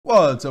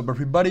What's up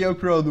everybody,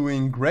 hope you're all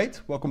doing great.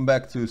 Welcome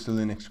back to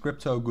Cilinix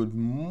Crypto. Good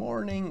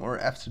morning or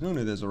afternoon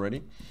it is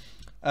already.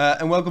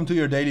 And welcome to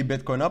your daily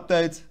Bitcoin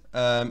update.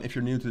 If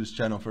you're new to this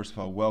channel, first of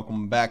all,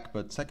 welcome back.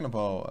 But second of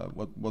all,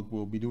 what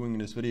we'll be doing in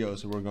this video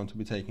is we're going to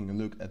be taking a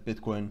look at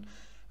Bitcoin,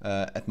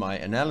 at my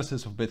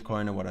analysis of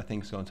Bitcoin and what I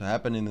think is going to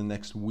happen in the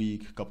next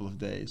week, couple of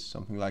days,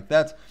 something like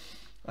that.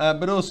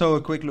 But also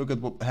a quick look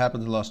at what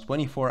happened in the last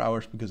 24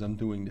 hours because I'm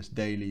doing this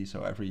daily,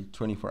 so every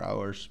 24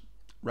 hours,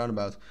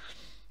 roundabout.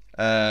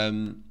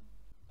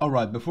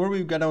 Alright, before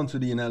we get on to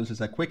the analysis,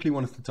 I quickly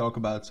wanted to talk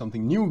about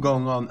something new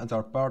going on at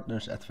our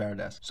partners at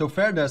Fairdesk. So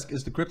Fairdesk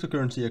is the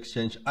cryptocurrency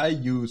exchange I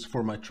use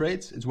for my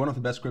trades. It's one of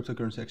the best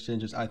cryptocurrency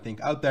exchanges I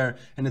think out there,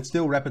 and it's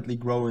still rapidly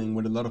growing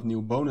with a lot of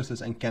new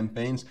bonuses and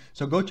campaigns.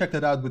 So go check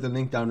that out with the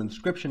link down in the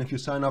description. If you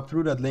sign up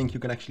through that link, you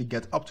can actually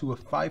get up to a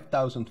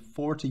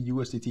 5,040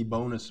 USDT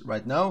bonus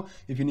right now.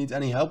 If you need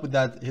any help with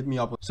that, hit me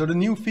up. So the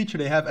new feature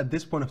they have at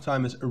this point of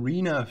time is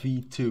Arena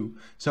V2.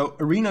 So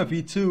Arena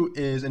V2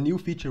 is a new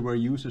feature where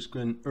users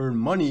can earn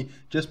money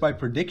just by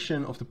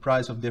prediction of the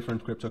price of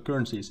different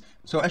cryptocurrencies.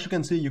 So as you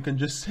can see, you can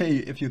just say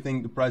if you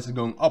think the price is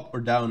going up or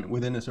down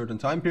within a certain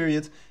time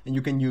period, and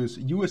you can use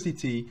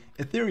USDT,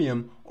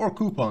 Ethereum, or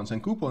coupons.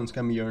 And coupons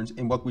can be earned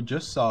in what we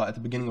just saw at the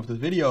beginning of the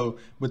video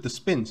with the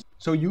spins.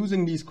 So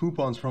using these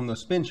coupons from those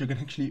spins, you can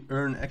actually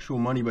earn actual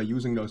money by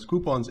using those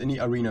coupons in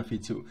the Arena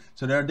V2.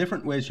 So there are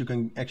different ways you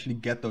can actually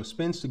get those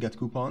spins to get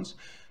coupons.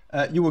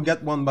 You will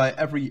get one by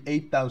every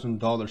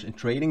 $8,000 in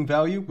trading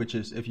value, which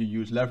is, if you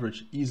use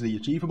leverage, easily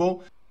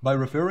achievable. By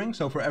referring,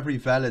 so for every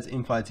valid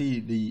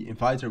invitee, the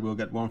inviter will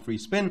get one free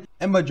spin,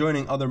 and by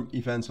joining other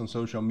events on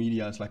social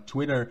medias like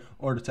Twitter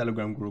or the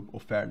Telegram group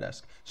of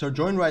Fairdesk. So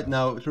join right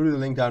now through the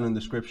link down in the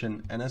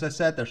description. And as I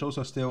said, there's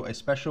also still a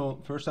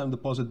special first time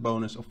deposit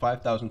bonus of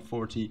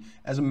 5,040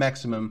 as a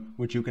maximum,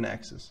 which you can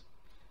access.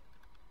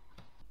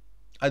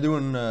 I do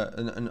an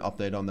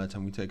update on that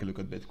and we take a look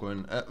at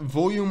Bitcoin.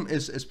 Volume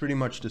is pretty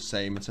much the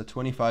same. It's at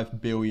 25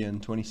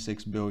 billion,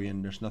 26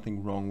 billion. There's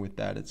nothing wrong with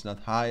that. It's not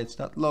high, it's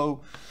not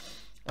low.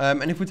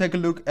 And if we take a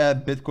look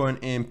at Bitcoin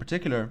in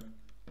particular,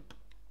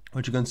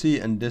 what you can see,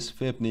 and this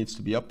fib needs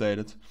to be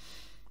updated,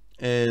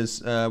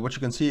 is what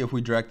you can see if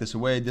we drag this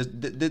away.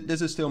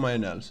 This is still my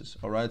analysis,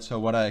 all right? So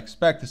what I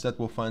expect is that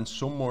we'll find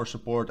some more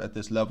support at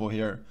this level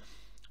here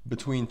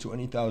between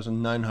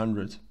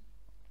 20,900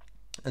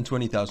 and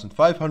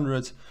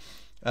 20,500,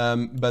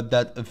 but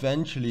that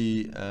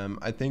eventually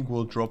I think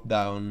will drop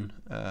down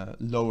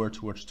lower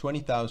towards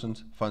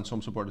 20,000, find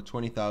some support at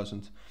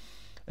 20,000,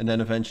 and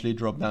then eventually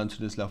drop down to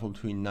this level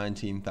between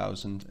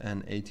 19,000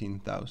 and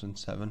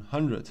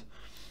 18,700.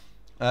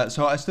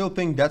 So I still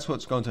think that's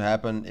what's going to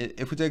happen.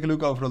 If we take a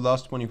look over the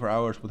last 24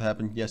 hours, what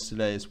happened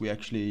yesterday is we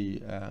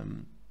actually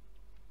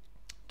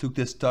took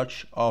this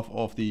touch off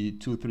of the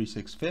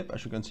 236 fib,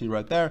 as you can see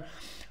right there.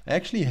 I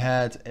actually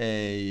had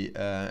a,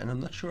 and I'm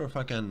not sure if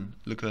I can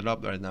look that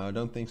up right now, I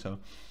don't think so.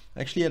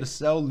 I actually had a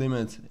sell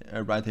limit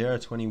right here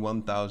at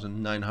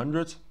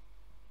 21,900.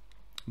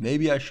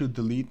 Maybe I should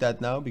delete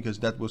that now because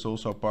that was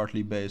also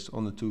partly based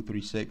on the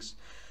 236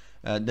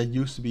 that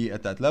used to be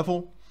at that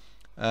level.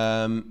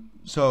 But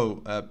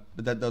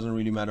that doesn't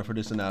really matter for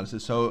this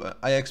analysis. So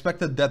I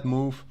expected that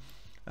move.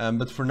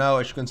 But for now,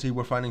 as you can see,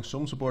 we're finding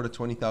some support at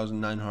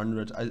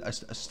 20,900. I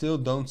still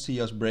don't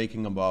see us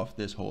breaking above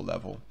this whole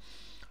level.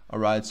 All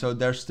right, so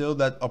there's still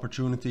that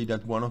opportunity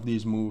that one of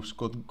these moves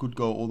could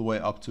go all the way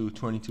up to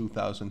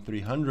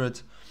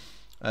 22,300.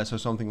 So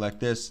something like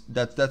this,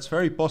 that's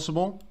very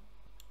possible.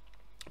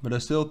 But I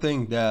still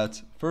think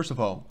that, first of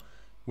all,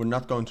 we're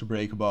not going to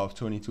break above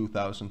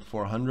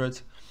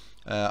 22,400.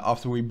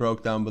 After we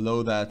broke down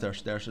below that,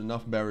 there's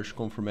enough bearish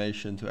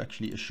confirmation to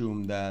actually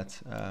assume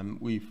that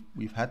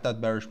we've had that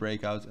bearish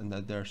breakout and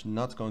that there's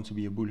not going to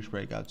be a bullish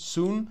breakout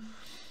soon.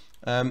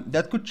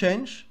 That could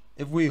change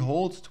if we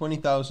hold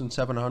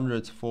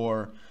 20,700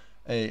 for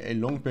a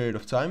long period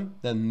of time.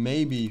 Then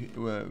maybe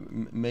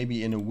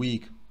in a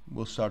week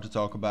we'll start to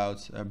talk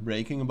about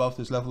breaking above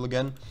this level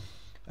again.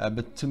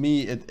 But to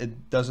me,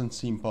 it doesn't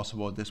seem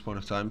possible at this point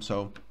of time.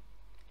 So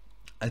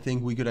I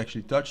think we could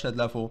actually touch that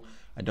level.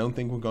 I don't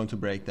think we're going to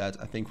break that.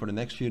 I think for the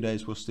next few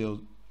days, we'll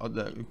still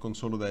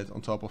consolidate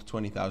on top of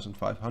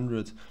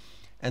 20,500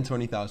 and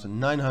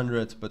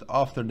 20,900. But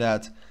after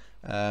that,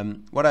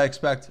 what I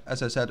expect,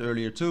 as I said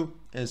earlier too,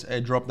 is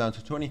a drop down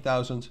to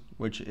 20,000,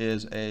 which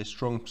is a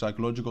strong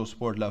psychological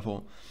support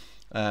level.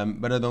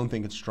 But I don't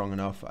think it's strong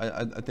enough.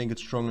 I think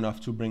it's strong enough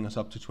to bring us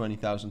up to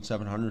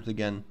 20,700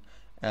 again,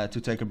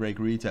 to take a break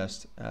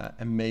retest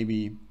and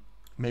maybe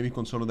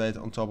consolidate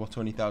on top of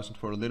 20,000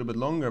 for a little bit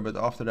longer. But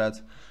after that,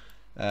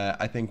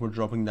 I think we're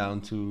dropping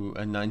down to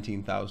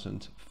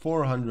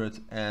 19,400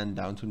 and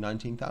down to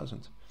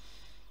 19,000.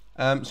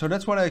 So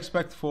that's what I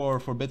expect for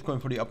Bitcoin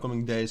for the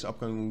upcoming days,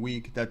 upcoming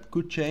week. That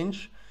could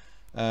change,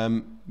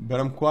 but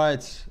I'm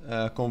quite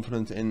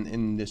confident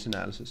in this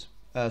analysis.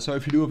 So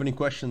if you do have any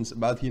questions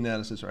about the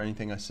analysis or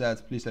anything I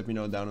said, please let me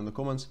know down in the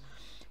comments.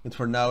 But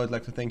for now, I'd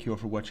like to thank you all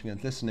for watching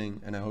and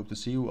listening, and I hope to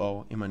see you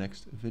all in my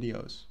next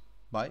videos.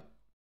 Bye.